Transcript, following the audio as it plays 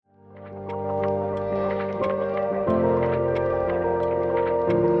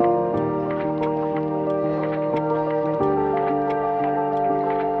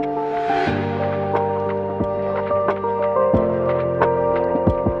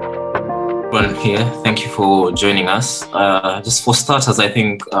everyone here. Thank you for joining us. Just for starters, I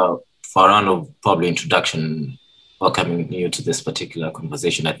think for a round of probably introduction, welcoming you to this particular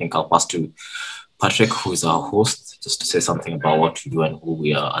conversation, I think I'll pass to Patrick, who is our host, just to say something about what we do and who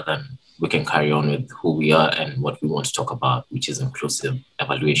we are, and then we can carry on with who we are and what we want to talk about, which is inclusive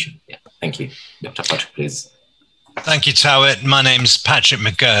evaluation. Yeah, thank you. Dr. Patrick, please. Thank you, Tawit. My name's Patrick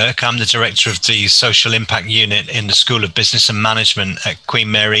McGurk. I'm the director of the Social Impact Unit in the School of Business and Management at Queen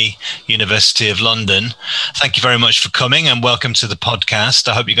Mary, University of London. Thank you very much for coming and welcome to the podcast.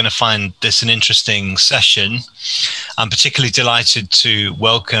 I hope you're going to find this an interesting session. I'm particularly delighted to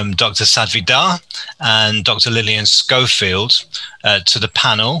welcome Dr. Sadhvi Dhar and Dr. Lillian Schofield to the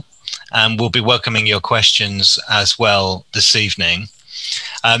panel, and we'll be welcoming your questions as well this evening.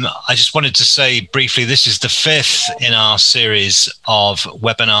 I just wanted to say briefly, this is the fifth in our series of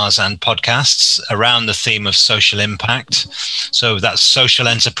webinars and podcasts around the theme of social impact. So that's social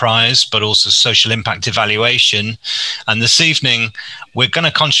enterprise, but also social impact evaluation. And this evening, we're going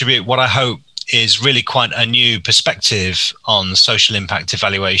to contribute what I hope is really quite a new perspective on social impact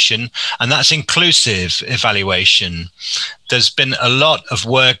evaluation, and that's inclusive evaluation. There's been a lot of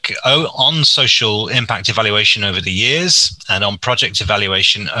work on social impact evaluation over the years and on project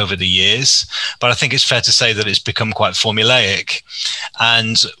evaluation over the years, but I think it's fair to say that it's become quite formulaic.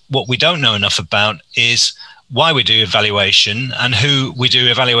 And what we don't know enough about is why we do evaluation and who we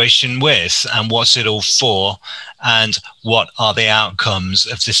do evaluation with and what's it all for and what are the outcomes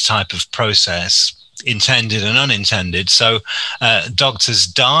of this type of process, intended and unintended. So Doctors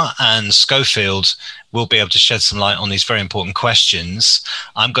Dhar and Schofield will be able to shed some light on these very important questions.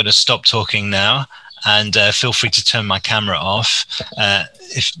 I'm going to stop talking now and feel free to turn my camera off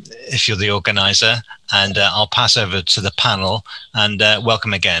if you're the organizer, and I'll pass over to the panel and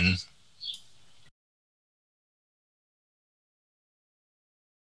welcome again.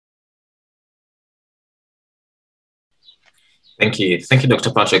 Thank you,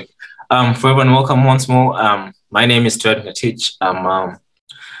 Dr. Patrick. For everyone, welcome once more. My name is Tued Ngetich. I'm an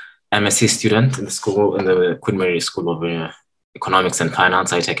MSc student in the Queen Mary School of Economics and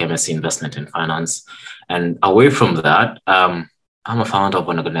Finance. I take MSc Investment in Finance. And away from that, I'm a founder of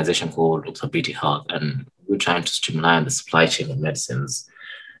an organization called Observability Health, and we're trying to streamline the supply chain of medicines.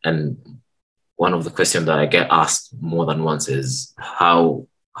 And one of the questions that I get asked more than once is, how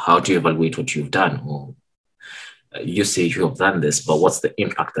do you evaluate what you've done? Or you say you have done this, but what's the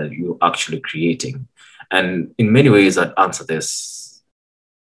impact that you're actually creating? And in many ways, I'd answer this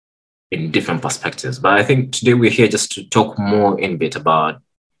in different perspectives. But I think today we're here just to talk more in a bit about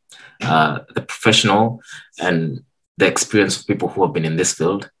the professional and the experience of people who have been in this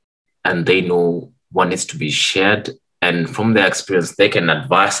field, and they know what needs to be shared. And from their experience, they can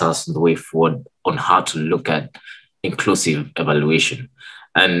advise us on the way forward on how to look at inclusive evaluation.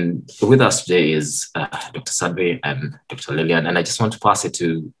 And with us today is Dr. Sadhvi and Dr. Lillian. And I just want to pass it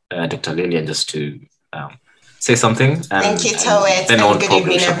to Dr. Lillian just to say something. Thank you, Tawit, and good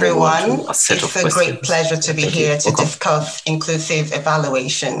evening, everyone. It's a great pleasure to be here to discuss inclusive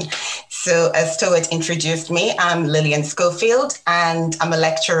evaluation. So as Tawit introduced me, I'm Lillian Schofield, and I'm a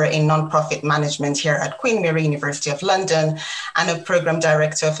lecturer in nonprofit management here at Queen Mary, University of London, and a program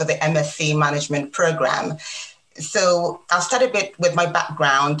director for the MSc Management program. So I'll start a bit with my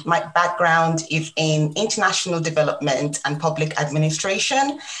background. My background is in international development and public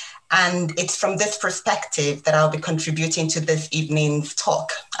administration. And it's from this perspective that I'll be contributing to this evening's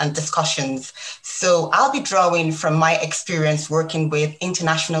talk and discussions. So I'll be drawing from my experience working with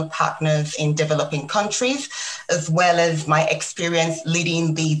international partners in developing countries, as well as my experience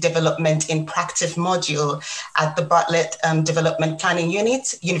leading the Development in Practice module at the Bartlett Development Planning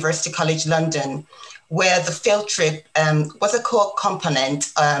Unit, University College London, where the field trip was a core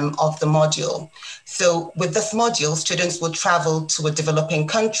component of the module. So with this module, students will travel to a developing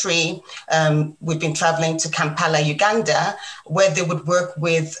country. We've been traveling to Kampala, Uganda, where they would work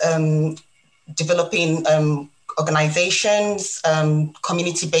with developing organizations,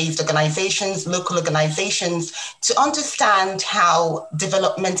 community-based organizations, local organizations, to understand how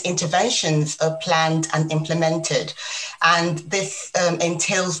development interventions are planned and implemented. And this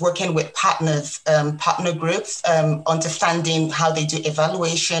entails working with partners, partner groups, understanding how they do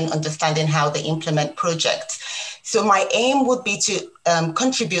evaluation, understanding how they implement projects. So my aim would be to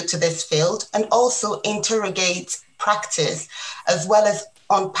contribute to this field and also interrogate practice, as well as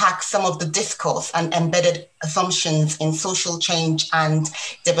unpack some of the discourse and embedded assumptions in social change and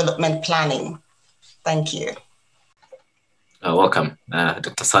development planning. Thank you. Welcome.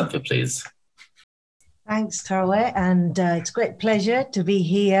 Dr. Sadhvi, please. Thanks, Tawet, and it's a great pleasure to be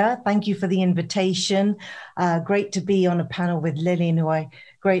here. Thank you for the invitation. Great to be on a panel with Lillian, who I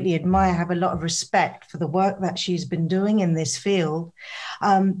greatly admire, have a lot of respect for the work that she's been doing in this field.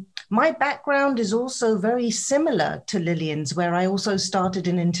 My background is also very similar to Lillian's, where I also started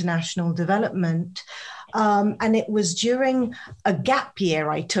in international development. And it was during a gap year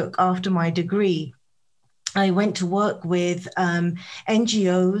I took after my degree. I went to work with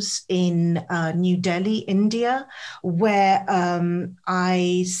NGOs in New Delhi, India, where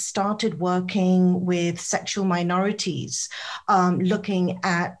I started working with sexual minorities, looking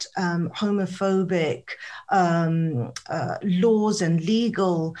at homophobic laws and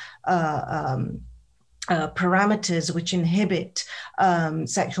legal parameters which inhibit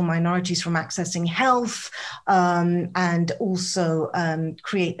sexual minorities from accessing health and also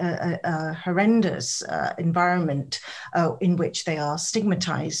create a horrendous environment in which they are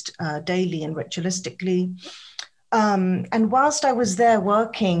stigmatized daily and ritualistically. And whilst I was there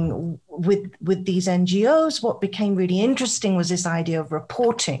working with these NGOs, what became really interesting was this idea of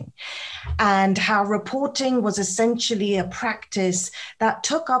reporting, and how reporting was essentially a practice that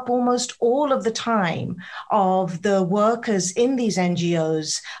took up almost all of the time of the workers in these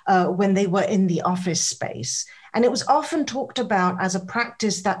NGOs when they were in the office space. And it was often talked about as a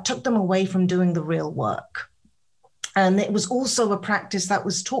practice that took them away from doing the real work. And it was also a practice that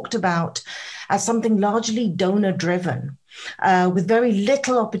was talked about as something largely donor-driven, with very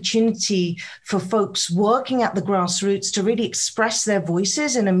little opportunity for folks working at the grassroots to really express their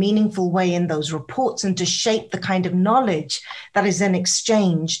voices in a meaningful way in those reports and to shape the kind of knowledge that is then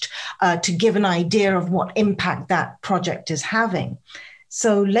exchanged to give an idea of what impact that project is having.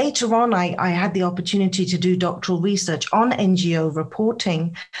 So later on, I had the opportunity to do doctoral research on NGO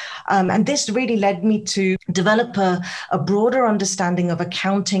reporting. And this really led me to develop a broader understanding of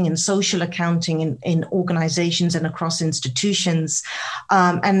accounting and social accounting in organizations and across institutions.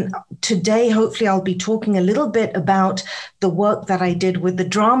 And today, hopefully, I'll be talking a little bit about the work that I did with the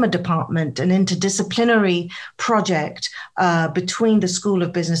drama department, an interdisciplinary project between the School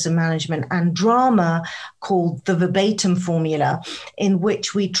of Business and Management and drama called the Verbatim Formula, in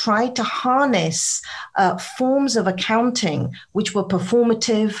which we tried to harness forms of accounting which were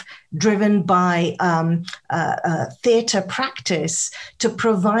performative, driven by theatre practice, to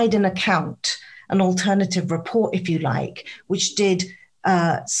provide an account, an alternative report, if you like, which did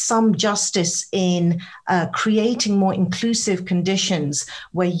some justice in creating more inclusive conditions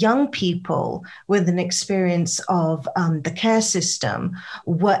where young people with an experience of the care system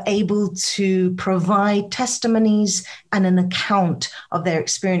were able to provide testimonies and an account of their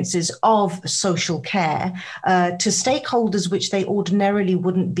experiences of social care to stakeholders which they ordinarily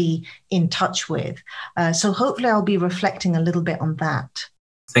wouldn't be in touch with. So hopefully I'll be reflecting a little bit on that.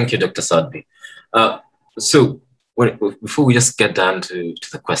 Thank you, Dr. Sadbi. Before we just get down to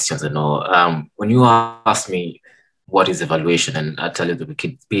the questions and all, when you ask me what is evaluation, and I tell you the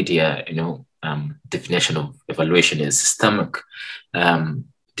Wikipedia, definition of evaluation is systemic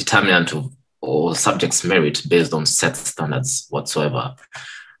determinant of all subjects' merit based on set standards whatsoever.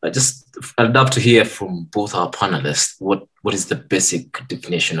 I'd love to hear from both our panelists what is the basic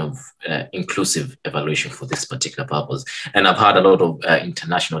definition of inclusive evaluation for this particular purpose. And I've had a lot of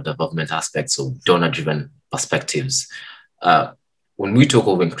international development aspects of donor-driven perspectives. When we talk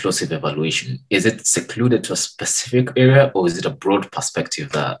of inclusive evaluation, is it secluded to a specific area, or is it a broad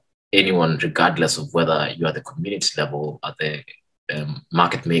perspective that anyone, regardless of whether you are at the community level, at the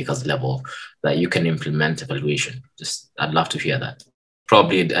market makers level, that you can implement evaluation? I'd love to hear that.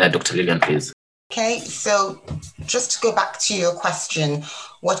 Probably Dr. Lillian, please. Okay, so just to go back to your question,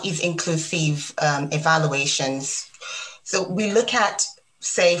 what is inclusive evaluations? So we look at,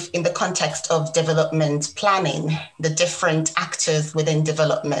 say, in the context of development planning, the different actors within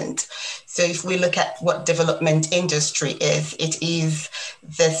development. So if we look at what development industry is, it is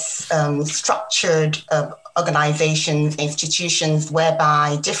this structured organizations, institutions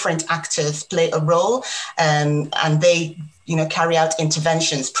whereby different actors play a role and they carry out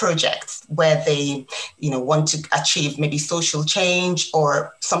interventions, projects where they, want to achieve maybe social change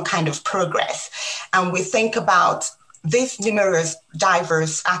or some kind of progress. And we think about these numerous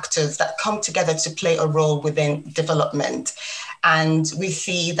diverse actors that come together to play a role within development. And we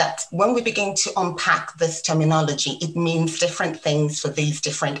see that when we begin to unpack this terminology, it means different things for these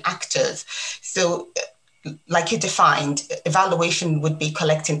different actors. So like you defined, evaluation would be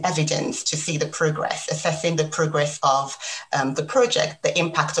collecting evidence to see the progress, assessing the progress of the project, the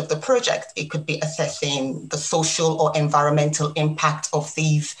impact of the project. It could be assessing the social or environmental impact of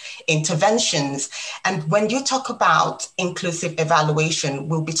these interventions. And when you talk about inclusive evaluation,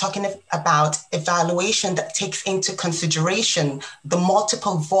 we'll be talking about evaluation that takes into consideration the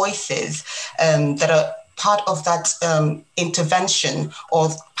multiple voices that are part of that intervention or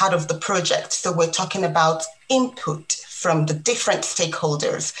part of the project. So we're talking about input from the different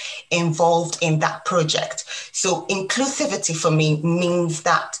stakeholders involved in that project. So inclusivity for me means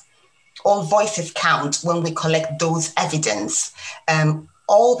that all voices count when we collect those evidence.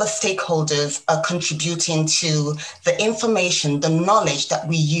 All the stakeholders are contributing to the information, the knowledge that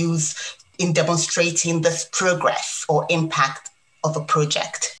we use in demonstrating this progress or impact of a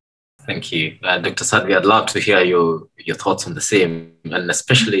project. Thank you. Dr. Sadvi, I'd love to hear your thoughts on the same, and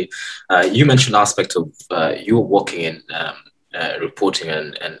especially you mentioned aspect of you working in reporting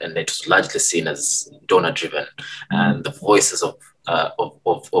and it was largely seen as donor-driven, and the voices of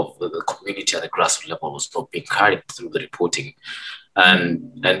the community at the grassroots level was not being carried through the reporting.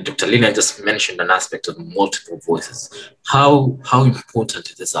 And Dr. Lillian just mentioned an aspect of multiple voices. How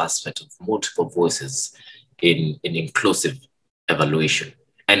important is this aspect of multiple voices in inclusive evaluation?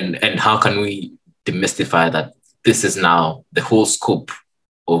 And how can we demystify that this is now the whole scope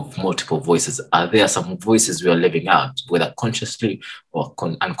of multiple voices? Are there some voices we are leaving out, whether consciously or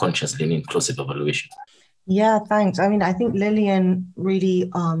unconsciously, in inclusive evaluation? Yeah, thanks. I mean, I think Lillian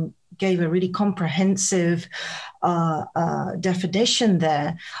really gave a really comprehensive definition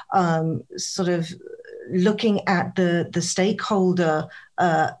there, sort of looking at the stakeholder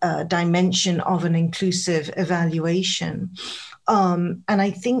dimension of an inclusive evaluation. And I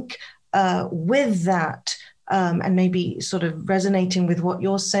think with that, and maybe sort of resonating with what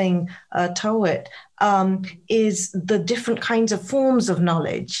you're saying, Tawit, is the different kinds of forms of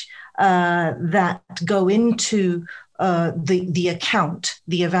knowledge that go into the account,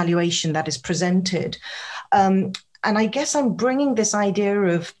 the evaluation that is presented. And I guess I'm bringing this idea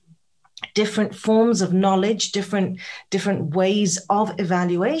of different forms of knowledge, different ways of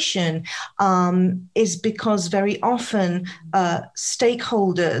evaluation, is because very often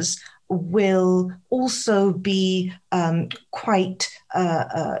stakeholders will also be quite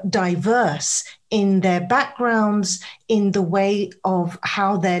diverse in their backgrounds, in the way of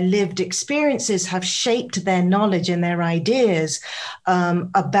how their lived experiences have shaped their knowledge and their ideas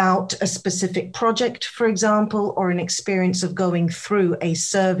about a specific project, for example, or an experience of going through a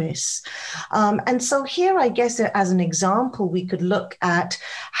service. And so here, I guess, as an example, we could look at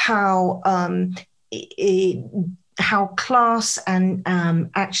how class and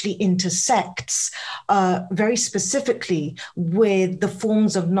actually intersects very specifically with the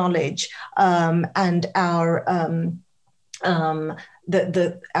forms of knowledge and our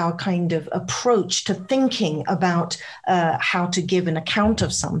our kind of approach to thinking about how to give an account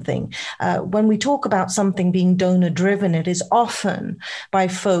of something. When we talk about something being donor-driven, it is often by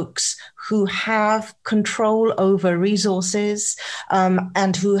folks who have control over resources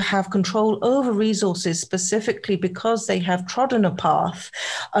and who have control over resources specifically because they have trodden a path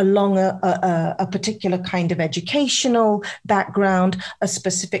along a particular kind of educational background, a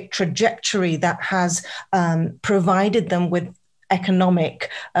specific trajectory that has provided them with economic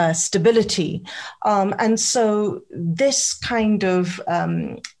stability. And so this kind of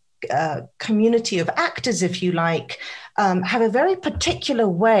community of actors, if you like, have a very particular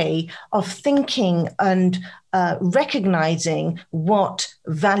way of thinking and recognizing what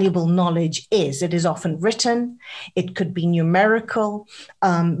valuable knowledge is. It is often written, it could be numerical,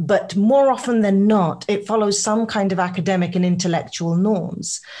 but more often than not, it follows some kind of academic and intellectual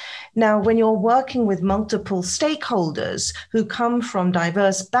norms. Now, when you're working with multiple stakeholders who come from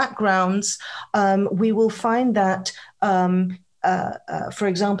diverse backgrounds, we will find that for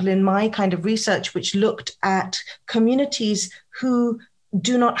example, in my kind of research, which looked at communities who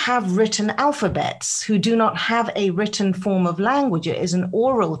do not have written alphabets, who do not have a written form of language, it is an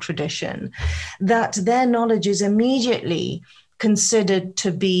oral tradition, that their knowledge is immediately considered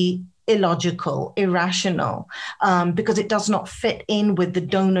to be illogical, irrational, because it does not fit in with the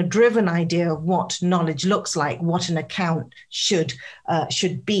donor-driven idea of what knowledge looks like, what an account should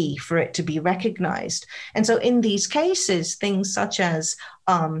be for it to be recognized. And so in these cases, things such as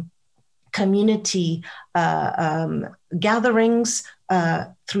community gatherings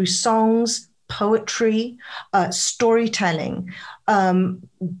through songs, poetry, storytelling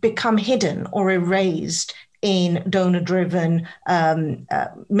become hidden or erased in donor-driven,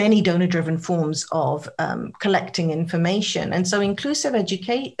 many donor-driven forms of collecting information. And so inclusive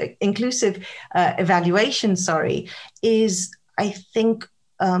evaluation, is, I think,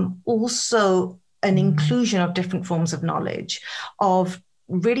 also an inclusion of different forms of knowledge, of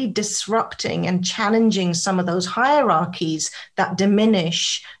really disrupting and challenging some of those hierarchies that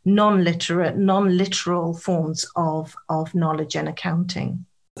diminish non-literal forms of knowledge and accounting.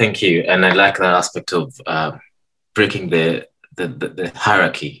 Thank you. And I like that aspect of breaking the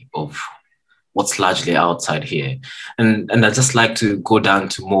hierarchy of what's largely outside here. And I'd just like to go down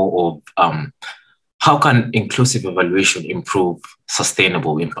to more of how can inclusive evaluation improve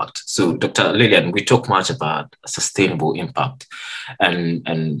sustainable impact? So Dr. Lillian, we talk much about sustainable impact,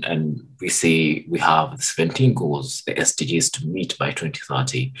 and we say we have the 17 goals, the SDGs to meet by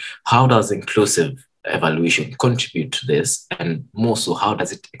 2030. How does inclusive evaluation contribute to this? And more so, how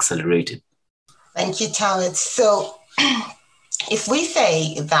does it accelerate it? Thank you, Tawet. So if we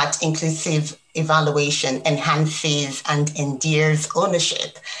say that inclusive evaluation enhances and endears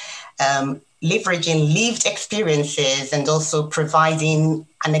ownership, leveraging lived experiences and also providing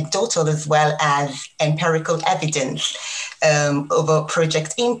anecdotal as well as empirical evidence over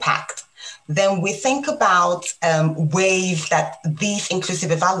project impact, then we think about ways that these inclusive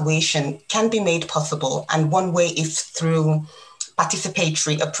evaluation can be made possible. And one way is through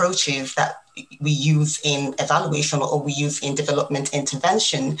participatory approaches that we use in evaluation or we use in development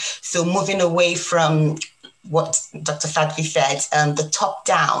intervention. So moving away from what Dr. Sadvi said, the top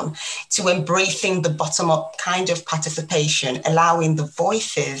down, to embracing the bottom up kind of participation, allowing the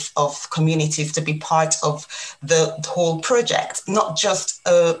voices of communities to be part of the whole project, not just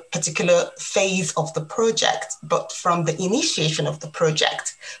a particular phase of the project, but from the initiation of the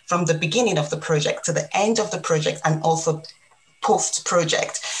project, from the beginning of the project to the end of the project, and also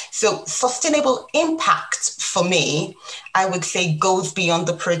post-project. So sustainable impact for me, I would say, goes beyond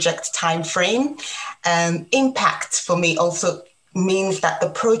the project timeframe. Impact for me also means that the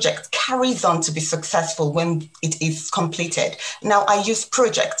project carries on to be successful when it is completed. Now, I use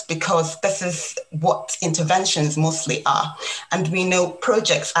projects because this is what interventions mostly are. And we know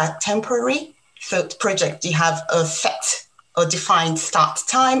projects are temporary. So project, you have a set or defined start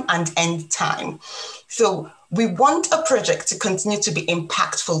time and end time. So we want a project to continue to be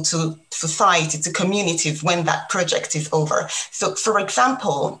impactful to society, to communities when that project is over. So for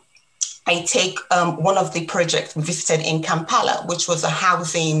example, I take one of the projects we visited in Kampala, which was a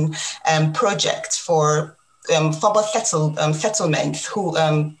housing project for former settlements,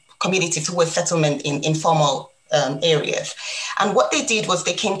 communities who were settlement in informal areas. And what they did was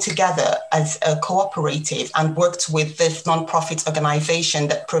they came together as a cooperative and worked with this nonprofit organization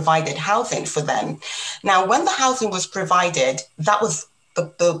that provided housing for them. Now, when the housing was provided, that was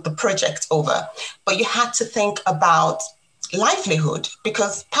the project over. But you had to think about livelihood,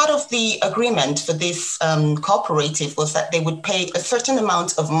 because part of the agreement for this cooperative was that they would pay a certain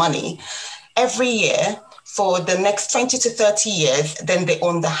amount of money every year for the next 20 to 30 years, then they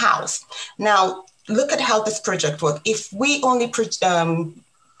own the house. Now, look at how this project works. If we only, give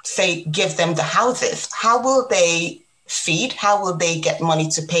them the houses, how will they feed? How will they get money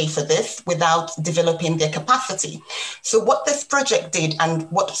to pay for this without developing their capacity? So what this project did, and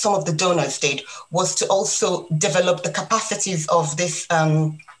what some of the donors did, was to also develop the capacities of this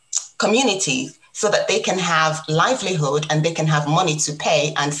community so that they can have livelihood and they can have money to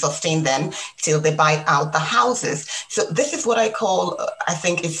pay and sustain them till they buy out the houses. So this is what I call, I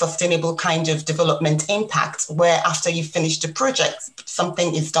think, is sustainable kind of development impact, where after you finish the project,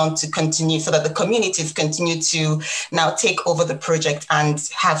 something is done to continue so that the communities continue to now take over the project and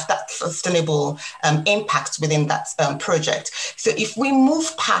have that sustainable impact within that project. So if we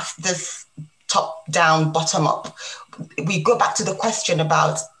move past this top down, bottom up, we go back to the question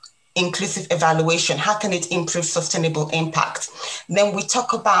about inclusive evaluation. How can it improve sustainable impact? Then we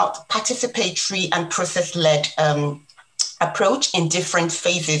talk about participatory and process-led approach in different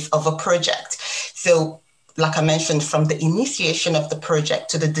phases of a project. So, like I mentioned, from the initiation of the project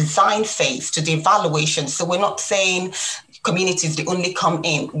to the design phase to the evaluation. So we're not saying communities, they only come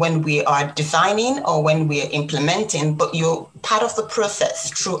in when we are designing or when we are implementing, but you're part of the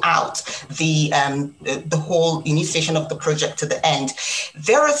process throughout the whole initiation of the project to the end.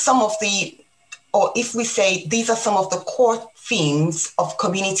 There are some of the, or if we say these are some of the core themes of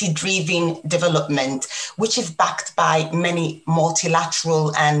community-driven development, which is backed by many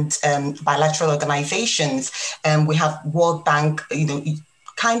multilateral and bilateral organizations. We have World Bank,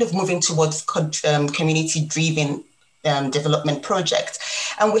 kind of moving towards community-driven development project.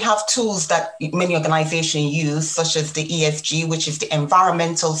 And we have tools that many organizations use, such as the ESG, which is the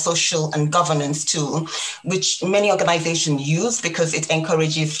Environmental, Social, and Governance tool, which many organizations use because it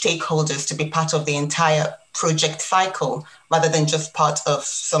encourages stakeholders to be part of the entire project cycle rather than just part of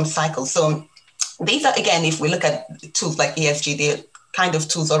some cycle. So these are, again, if we look at tools like ESG, they're kind of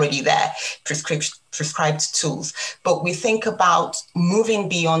tools already there, prescribed tools. But we think about moving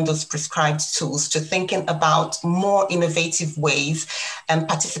beyond those prescribed tools to thinking about more innovative ways and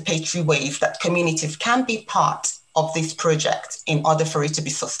participatory ways that communities can be part of this project in order for it to be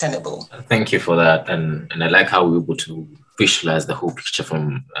sustainable. Thank you for that. And I like how we were able to visualize the whole picture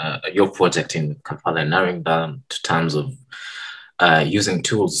from your project in Kampala, narrowing down to terms of using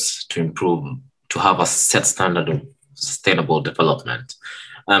tools to improve, to have a set standard of sustainable development.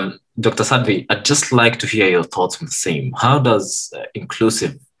 Dr. Sadvi, I'd just like to hear your thoughts on the same. How does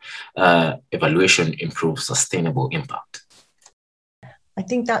inclusive evaluation improve sustainable impact? I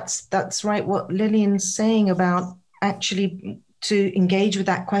think that's right. What Lillian's saying about actually to engage with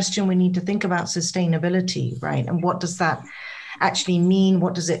that question, we need to think about sustainability, right? And what does that actually mean?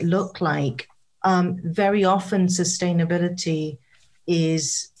 What does it look like? Very often sustainability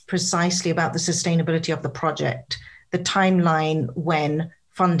is precisely about the sustainability of the project, the timeline when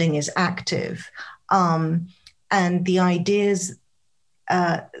funding is active, and the ideas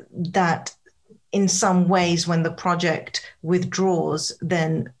that in some ways when the project withdraws,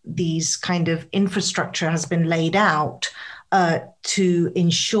 then these kind of infrastructure has been laid out to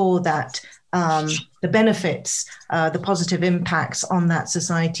ensure that the benefits, the positive impacts on that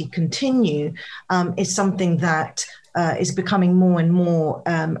society continue, is something that is becoming more and more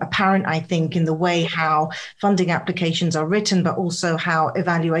apparent, I think, in the way how funding applications are written, but also how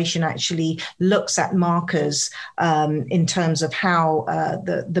evaluation actually looks at markers in terms of how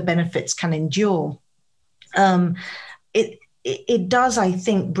the benefits can endure. It does, I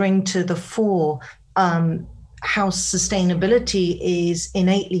think, bring to the fore how sustainability is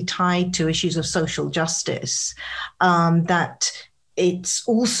innately tied to issues of social justice, that it's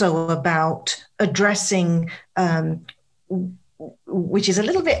also about addressing, which is a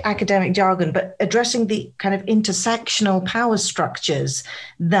little bit academic jargon, but addressing the kind of intersectional power structures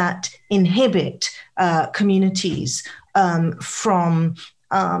that inhibit communities from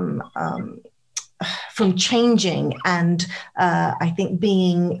changing and I think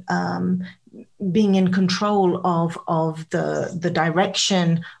being in control of the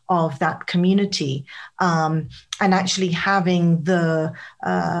direction of that community, and actually having the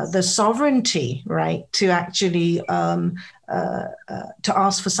sovereignty, right, to actually to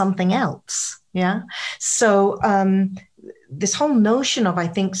ask for something else. Yeah. So this whole notion of, I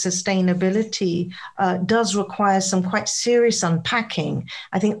think, sustainability does require some quite serious unpacking.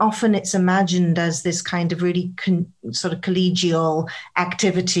 I think often it's imagined as this kind of really sort of collegial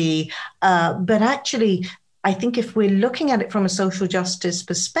activity, but actually, I think if we're looking at it from a social justice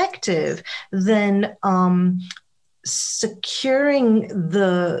perspective, then securing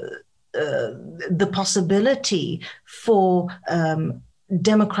the possibility for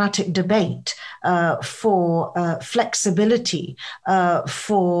democratic debate, for flexibility,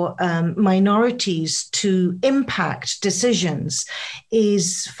 for minorities to impact decisions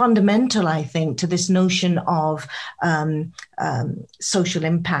is fundamental, I think, to this notion of social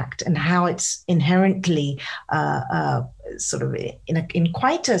impact and how it's inherently sort of in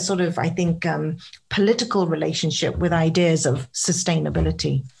quite a sort of, I think, political relationship with ideas of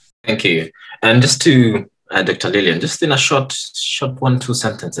sustainability. Thank you. And just to Dr. Lillian, just in a short 1-2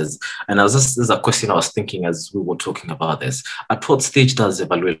 sentences, and this is a question I was thinking as we were talking about this. At what stage does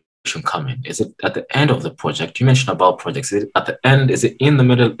evaluation come in? Is it at the end of the project? You mentioned about projects. Is it at the end? Is it in the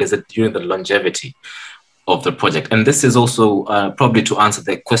middle? Is it during the longevity of the project? And this is also probably to answer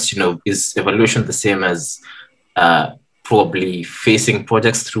the question of, is evaluation the same as probably facing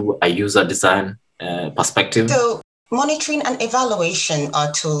projects through a user design perspective? So monitoring and evaluation are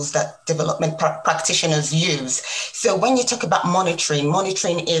tools that development practitioners use. So when you talk about monitoring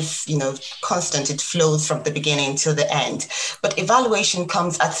is, constant. It flows from the beginning to the end. But evaluation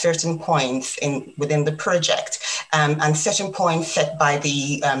comes at certain points within the project, and certain points set by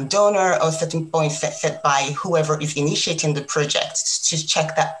the donor or certain points set by whoever is initiating the project to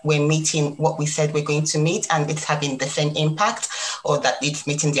check that we're meeting what we said we're going to meet and it's having the same impact, or that it's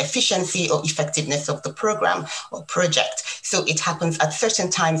meeting the efficiency or effectiveness of the program or project. So it happens at certain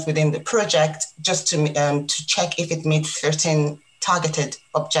times within the project just to check if it meets certain targeted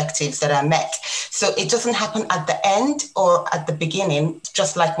objectives that are met. So it doesn't happen at the end or at the beginning,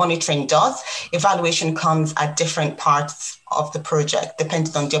 just like monitoring does. Evaluation comes at different parts of the project,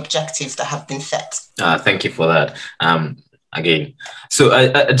 depending on the objectives that have been set. Thank you for that. Again, so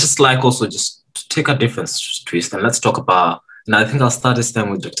I just like also just to take a different twist, and let's talk about, and I think I'll start this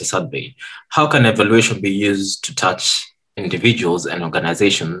time with Dr. Sadbey. How can evaluation be used to touch individuals and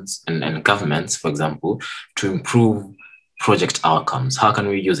organizations and governments, for example, to improve project outcomes? How can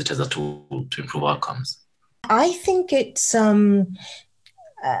we use it as a tool to improve outcomes? I think it's, I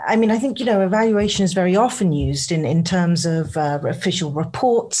think, evaluation is very often used in terms of official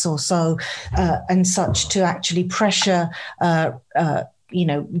reports or so and such to actually pressure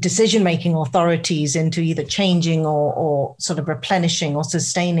decision-making authorities into either changing or sort of replenishing or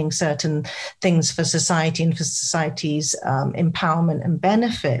sustaining certain things for society and for society's empowerment and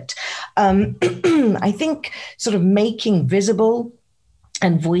benefit. I think sort of making visible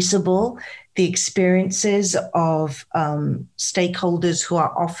and voiceable the experiences of stakeholders who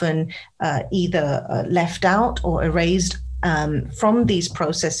are often either left out or erased from these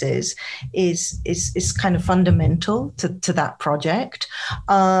processes is kind of fundamental to that project.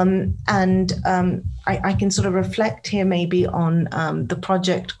 I can sort of reflect here maybe on the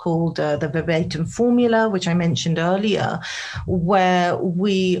project called the Verbatim Formula, which I mentioned earlier, where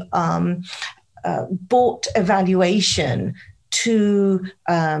we brought evaluation to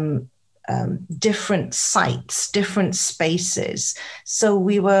different sites, different spaces. So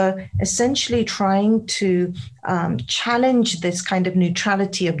we were essentially trying to challenge this kind of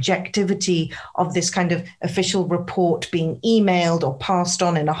neutrality, objectivity of this kind of official report being emailed or passed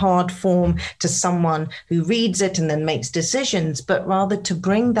on in a hard form to someone who reads it and then makes decisions, but rather to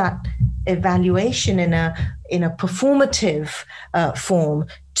bring that evaluation in a performative form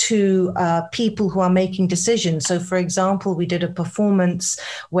to people who are making decisions. So, for example, we did a performance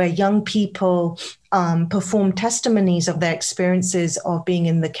where young people performed testimonies of their experiences of being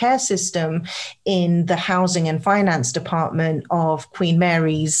in the care system in the Housing and Finance Department of Queen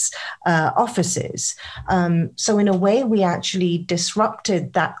Mary's offices. So in a way, we actually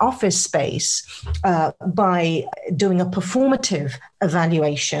disrupted that office space by doing a performative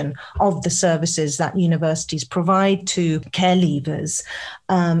evaluation of the services that universities provide to care leavers.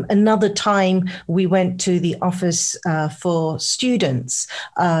 Another time, we went to the Office for Students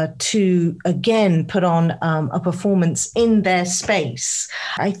to, again, put on a performance in their space.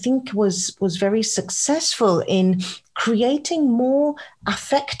 I think was very successful in creating more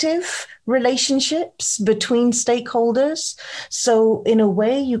affective relationships between stakeholders. So in a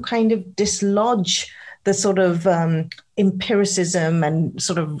way, you kind of dislodge the sort of empiricism and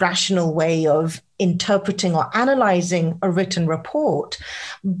sort of rational way of interpreting or analyzing a written report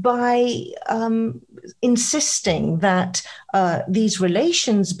by insisting that these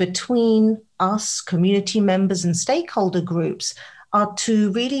relations between us, community members and stakeholder groups are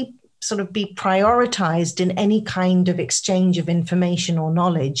to really sort of be prioritized in any kind of exchange of information or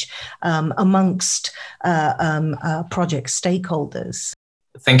knowledge amongst project stakeholders.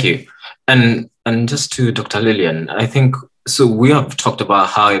 Thank you. And just to Dr. Lillian, I think, so we have talked about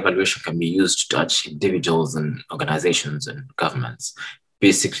how evaluation can be used to touch individuals and organizations and governments,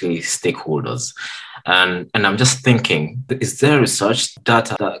 basically stakeholders. And I'm just thinking, is there research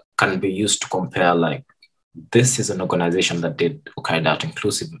data that can be used to compare, like, this is an organization that did or carried out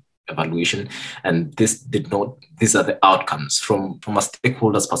inclusive evaluation, and this did not, these are the outcomes from a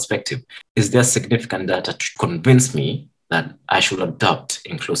stakeholder's perspective. Is there significant data to convince me that I should adopt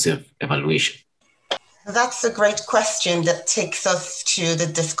inclusive evaluation? That's a great question that takes us to the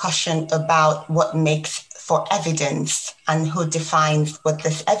discussion about what makes for evidence and who defines what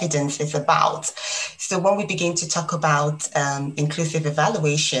this evidence is about. So when we begin to talk about inclusive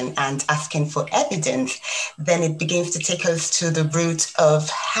evaluation and asking for evidence, then it begins to take us to the root of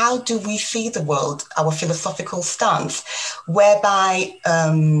how do we see the world, our philosophical stance, whereby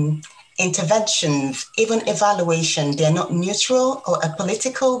interventions, even evaluation, they're not neutral or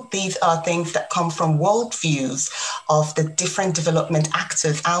apolitical. These are things that come from worldviews of the different development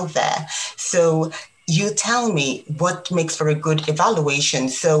actors out there. So you tell me what makes for a good evaluation.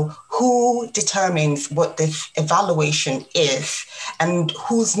 So who determines what this evaluation is and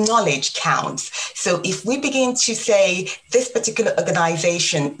whose knowledge counts? So if we begin to say this particular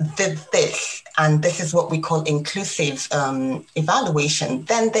organization did this, and this is what we call inclusive evaluation,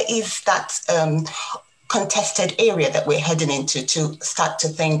 then there is that contested area that we're heading into to start to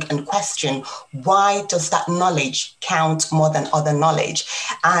think and question, why does that knowledge count more than other knowledge?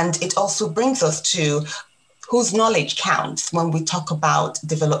 And it also brings us to whose knowledge counts when we talk about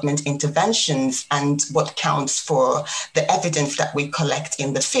development interventions, and what counts for the evidence that we collect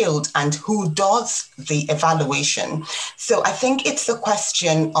in the field, and who does the evaluation. So I think it's a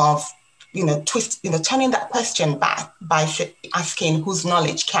question of turning that question back by asking whose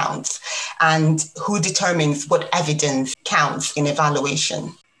knowledge counts and who determines what evidence counts in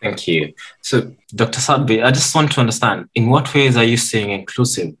evaluation. Thank you. So, Dr. Sadvi, I just want to understand, in what ways are you seeing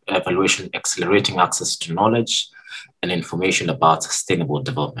inclusive evaluation accelerating access to knowledge and information about sustainable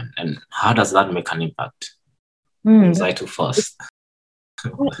development? And how does that make an impact? Zaitu first.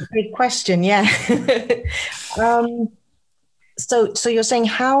 Great question, yeah. So you're saying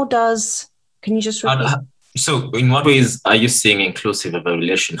can you just repeat? So in what ways are you seeing inclusive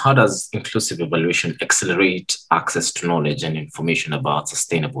evaluation? How does inclusive evaluation accelerate access to knowledge and information about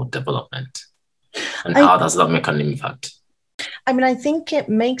sustainable development? And how does that make an impact? I mean, I think it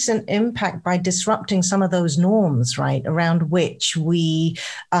makes an impact by disrupting some of those norms, right, around which we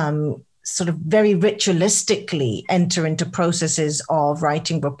sort of very ritualistically enter into processes of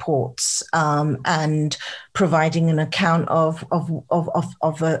writing reports and providing an account of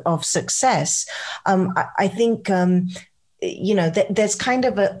success. I think there's kind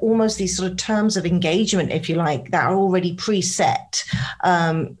of almost these sort of terms of engagement, if you like, that are already preset,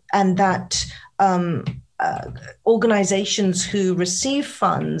 and that organizations who receive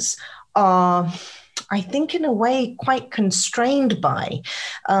funds are, I think, in a way, quite constrained by.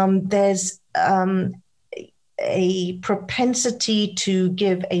 There's a propensity to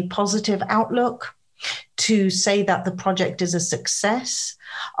give a positive outlook, to say that the project is a success,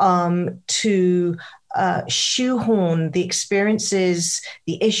 to shoehorn the experiences,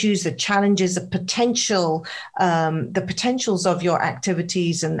 the issues, the challenges, the potentials of your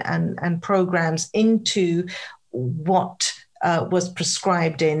activities and programs into what was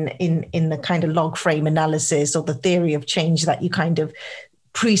prescribed in the kind of log frame analysis or the theory of change that you kind of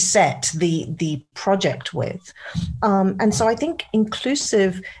preset the project with. And so I think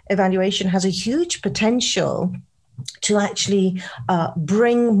inclusive evaluation has a huge potential to actually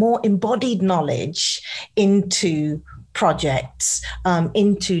bring more embodied knowledge into projects,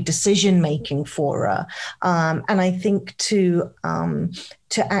 into decision-making fora. And I think to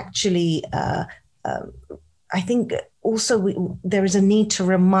actually, I think also there is a need to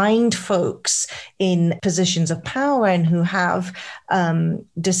remind folks in positions of power and who have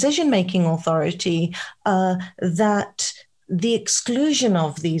decision-making authority that the exclusion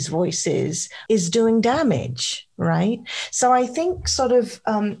of these voices is doing damage, right? So I think sort of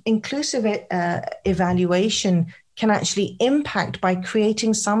inclusive evaluation can actually impact by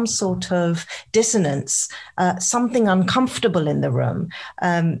creating some sort of dissonance, something uncomfortable in the room.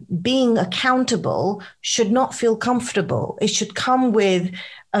 Being accountable should not feel comfortable. It should come with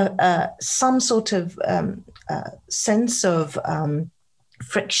some sort of sense of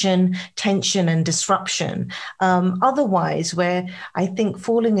friction, tension, and disruption. Otherwise, where I think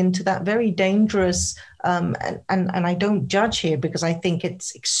falling into that very dangerous, and I don't judge here because I think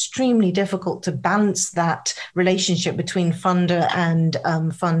it's extremely difficult to balance that relationship between funder and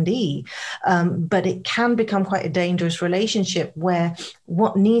fundee, but it can become quite a dangerous relationship where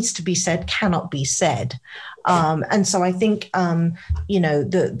what needs to be said cannot be said. And so I think,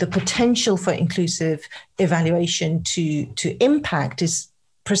 the potential for inclusive evaluation to impact is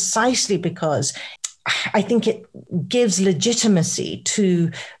precisely because I think it gives legitimacy to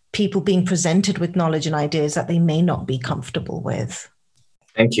people being presented with knowledge and ideas that they may not be comfortable with.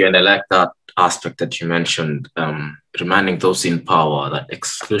 Thank you. And I like that aspect that you mentioned, reminding those in power that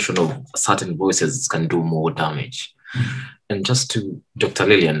exclusion of certain voices can do more damage. And just to Dr.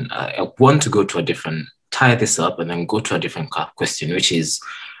 Lillian, I want to go to tie this up and then go to a different question, which is,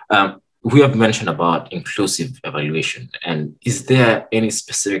 we have mentioned about inclusive evaluation. And is there any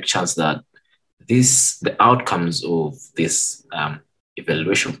specific chance that the outcomes of this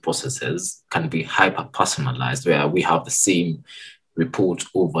evaluation processes can be hyper-personalized, where we have the same report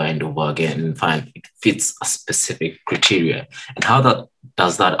over and over again and find it fits a specific criteria? And how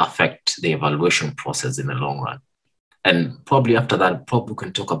does that affect the evaluation process in the long run? And probably after that, we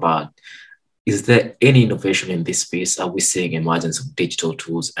can talk about, is there any innovation in this space? Are we seeing emergence of digital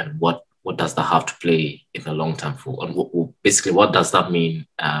tools, and what does that have to play in the long term for? And what does that mean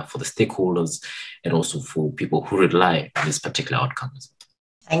for the stakeholders and also for people who rely on these particular outcomes?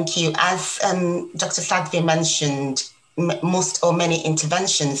 Thank you. As Dr. Sadvi mentioned, most or many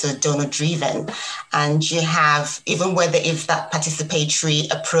interventions are donor-driven, and you have, even where there is that participatory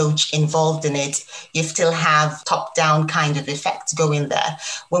approach involved in it, you still have top-down kind of effect going there.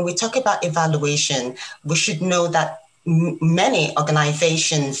 When we talk about evaluation, we should know that many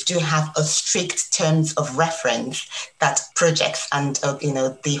organizations do have a strict terms of reference that projects and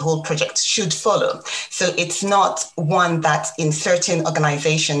the whole project should follow. So it's not one that in certain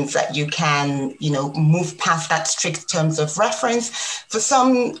organizations that you can move past that strict terms of reference. For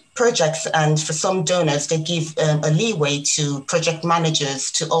some projects and for some donors, they give a leeway to project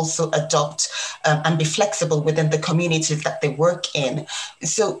managers to also adopt and be flexible within the communities that they work in.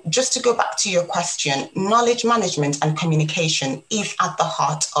 So just to go back to your question, knowledge management and communication is at the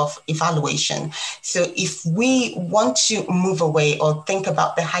heart of evaluation. So if we want to move away or think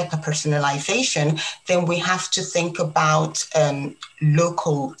about the hyper-personalization, then we have to think about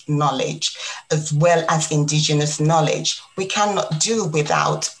local knowledge as well as indigenous knowledge. We cannot do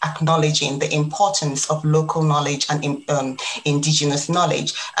without acknowledging the importance of local knowledge and indigenous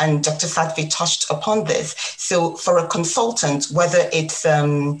knowledge. And Dr. Sadvi touched upon this. So for a consultant, whether it's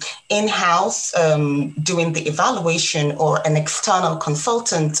in-house doing the evaluation or an external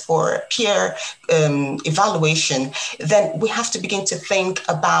consultant or peer evaluation, then we have to begin to think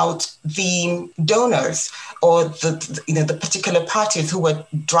about the donors or the particular parties who are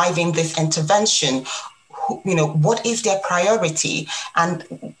driving this intervention. What is their priority?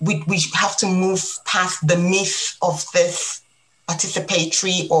 And we have to move past the myth of this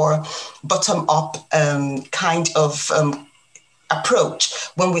participatory or bottom-up kind of approach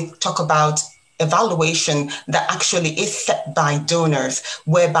when we talk about evaluation that actually is set by donors,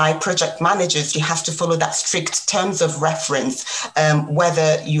 whereby project managers, you have to follow that strict terms of reference,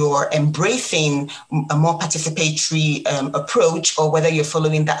 whether you're embracing a more participatory approach or whether you're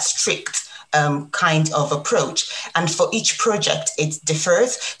following that strict kind of approach. And for each project, it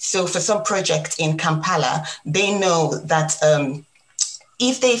differs. So for some projects in Kampala, they know that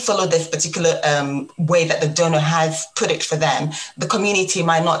if they follow this particular way that the donor has put it for them, the community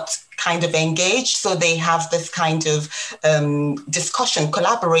might not kind of engage. So they have this kind of discussion,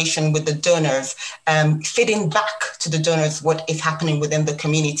 collaboration with the donors, feeding back to the donors what is happening within the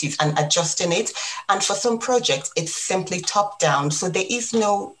communities and adjusting it. And for some projects, it's simply top down. So there is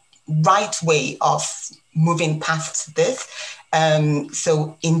no right way of moving past this.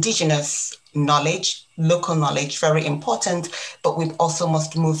 So indigenous knowledge, local knowledge, very important, but we also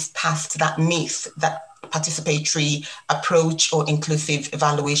must move past that myth that participatory approach or inclusive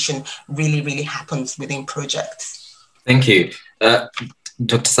evaluation really, really happens within projects. Thank you. Dr.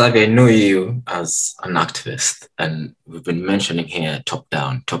 Sadvi, I know you as an activist, and we've been mentioning here top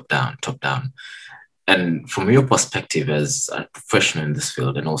down, top down, top down. And from your perspective as a professional in this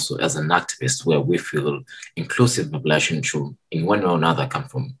field and also as an activist, where we feel inclusive evaluation should in one way or another come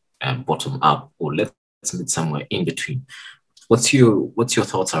from bottom up, or let's meet somewhere in between. What's your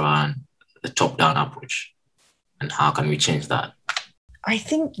thoughts around the top-down approach, and how can we change that? I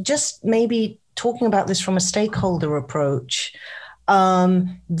think just maybe talking about this from a stakeholder approach,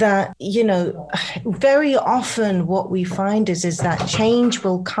 that, very often what we find is that change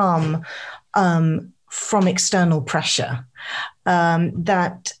will come from external pressure,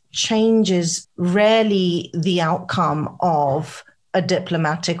 that change is rarely the outcome of a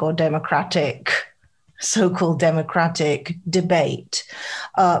diplomatic or democratic, so-called democratic debate,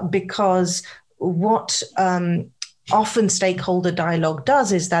 because what often stakeholder dialogue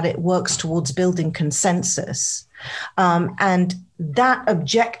does is that it works towards building consensus. And that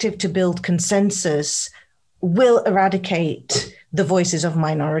objective to build consensus will eradicate the voices of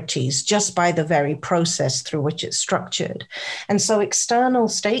minorities just by the very process through which it's structured. And so external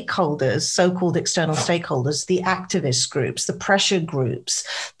stakeholders, so-called external stakeholders, the activist groups, the pressure groups,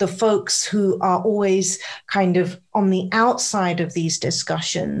 the folks who are always kind of on the outside of these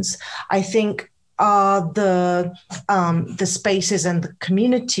discussions, I think are the spaces and the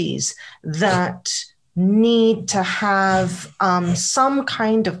communities that need to have some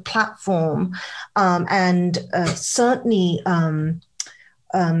kind of platform, and certainly,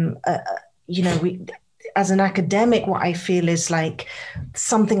 we, as an academic, what I feel is like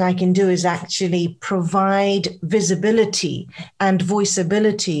something I can do is actually provide visibility and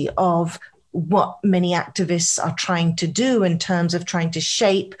voiceability of what many activists are trying to do in terms of trying to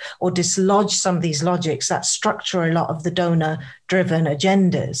shape or dislodge some of these logics that structure a lot of the donor-driven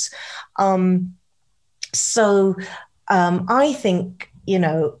agendas. So I think,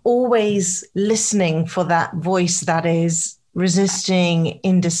 always listening for that voice that is resisting,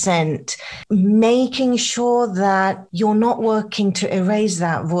 in dissent, making sure that you're not working to erase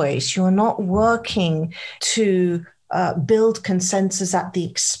that voice. You're not working to build consensus at the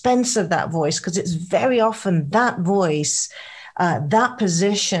expense of that voice, because it's very often that voice, that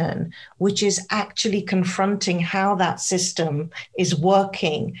position, which is actually confronting how that system is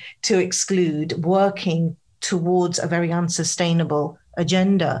working to exclude, working towards a very unsustainable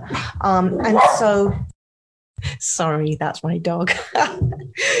agenda. And so, sorry, that's my dog.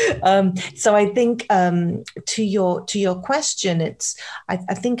 So I think to your question, it's I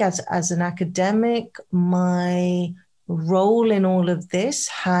think as an academic, my role in all of this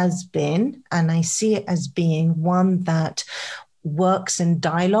has been, and I see it as being one that works in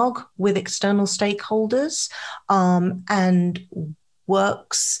dialogue with external stakeholders, and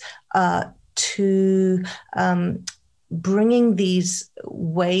works to bringing these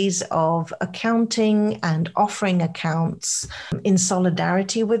ways of accounting and offering accounts in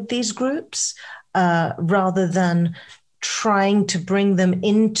solidarity with these groups, rather than trying to bring them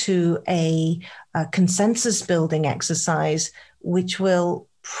into a consensus building exercise, which will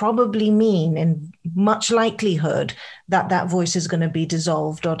probably mean, in much likelihood, that that voice is going to be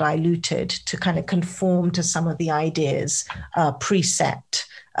dissolved or diluted to kind of conform to some of the ideas preset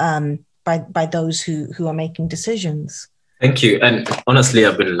by those who are making decisions. Thank you. And honestly,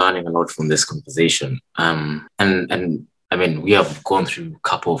 I've been learning a lot from this conversation. And I mean, we have gone through a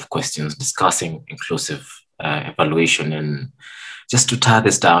couple of questions discussing inclusive evaluation. And just to tie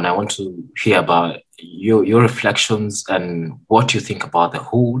this down, I want to hear about your reflections and what you think about the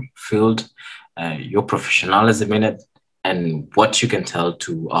whole field, your professionalism in it, and what you can tell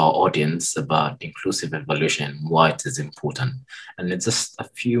to our audience about inclusive evaluation and why it is important. And it's just a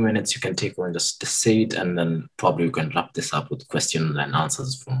few minutes you can take on just to say it, and then probably we can wrap this up with questions and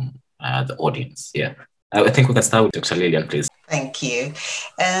answers from the audience. Yeah, I think we can start with Dr. Lillian, please. Thank you.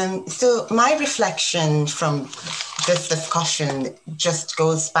 So my reflection from this discussion just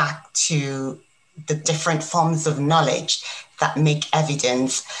goes back to the different forms of knowledge that make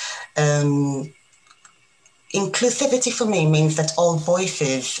evidence. Inclusivity for me means that all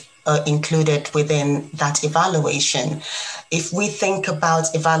voices are included within that evaluation. If we think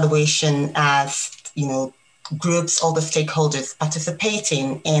about evaluation as, groups, all the stakeholders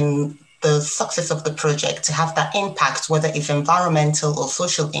participating in the success of the project to have that impact, whether it's environmental or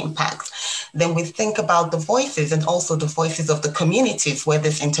social impact, then we think about the voices and also the voices of the communities where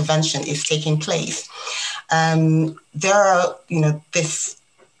this intervention is taking place. There are, this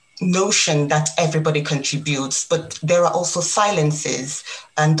notion that everybody contributes, but there are also silences,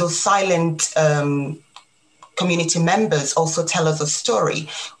 and those silent community members also tell us a story.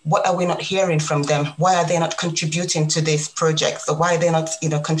 What are we not hearing from them? Why are they not contributing to this project? So why are they not,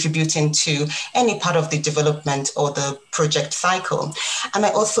 contributing to any part of the development or the project cycle? And I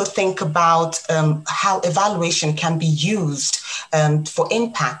also think about how evaluation can be used for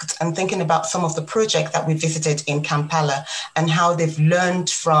impact, and thinking about some of the projects that we visited in Kampala and how they've learned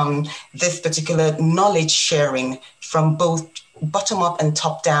from this particular knowledge sharing from both bottom-up and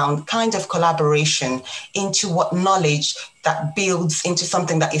top-down kind of collaboration into what knowledge that builds into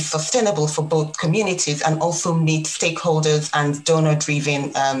something that is sustainable for both communities and also meets stakeholders and donor-driven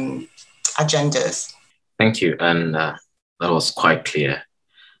agendas. Thank you. And that was quite clear.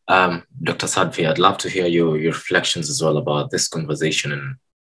 Dr. Sadvi, I'd love to hear your reflections as well about this conversation, and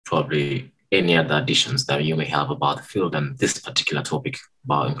probably any other additions that you may have about the field and this particular topic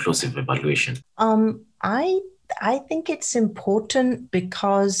about inclusive evaluation. I think it's important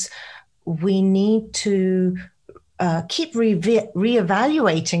because we need to keep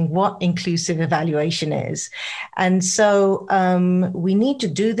reevaluating what inclusive evaluation is. And so we need to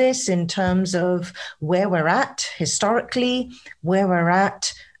do this in terms of where we're at historically, where we're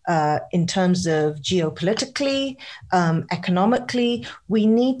at in terms of geopolitically, economically. We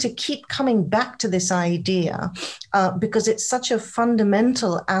need to keep coming back to this idea because it's such a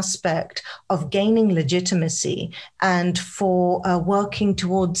fundamental aspect of gaining legitimacy and for working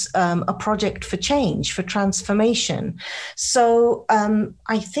towards a project for change, for transformation. So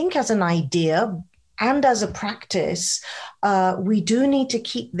I think as an idea and as a practice, we do need to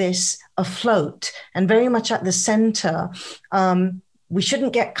keep this afloat and very much at the center. We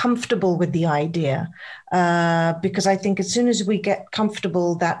shouldn't get comfortable with the idea because I think as soon as we get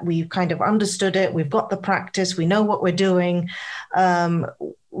comfortable that we've kind of understood it, we've got the practice, we know what we're doing,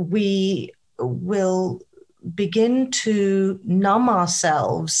 we will begin to numb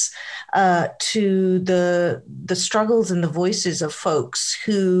ourselves to the struggles and the voices of folks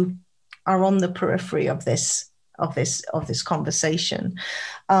who are on the periphery of this conversation.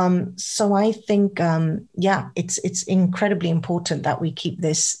 So I think, it's incredibly important that we keep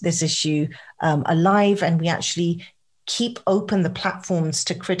this issue alive, and we actually keep open the platforms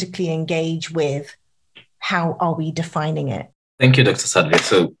to critically engage with how are we defining it. Thank you, Dr. Sadvi.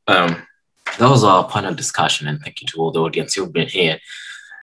 So that was our panel discussion, and thank you to all the audience who've been here.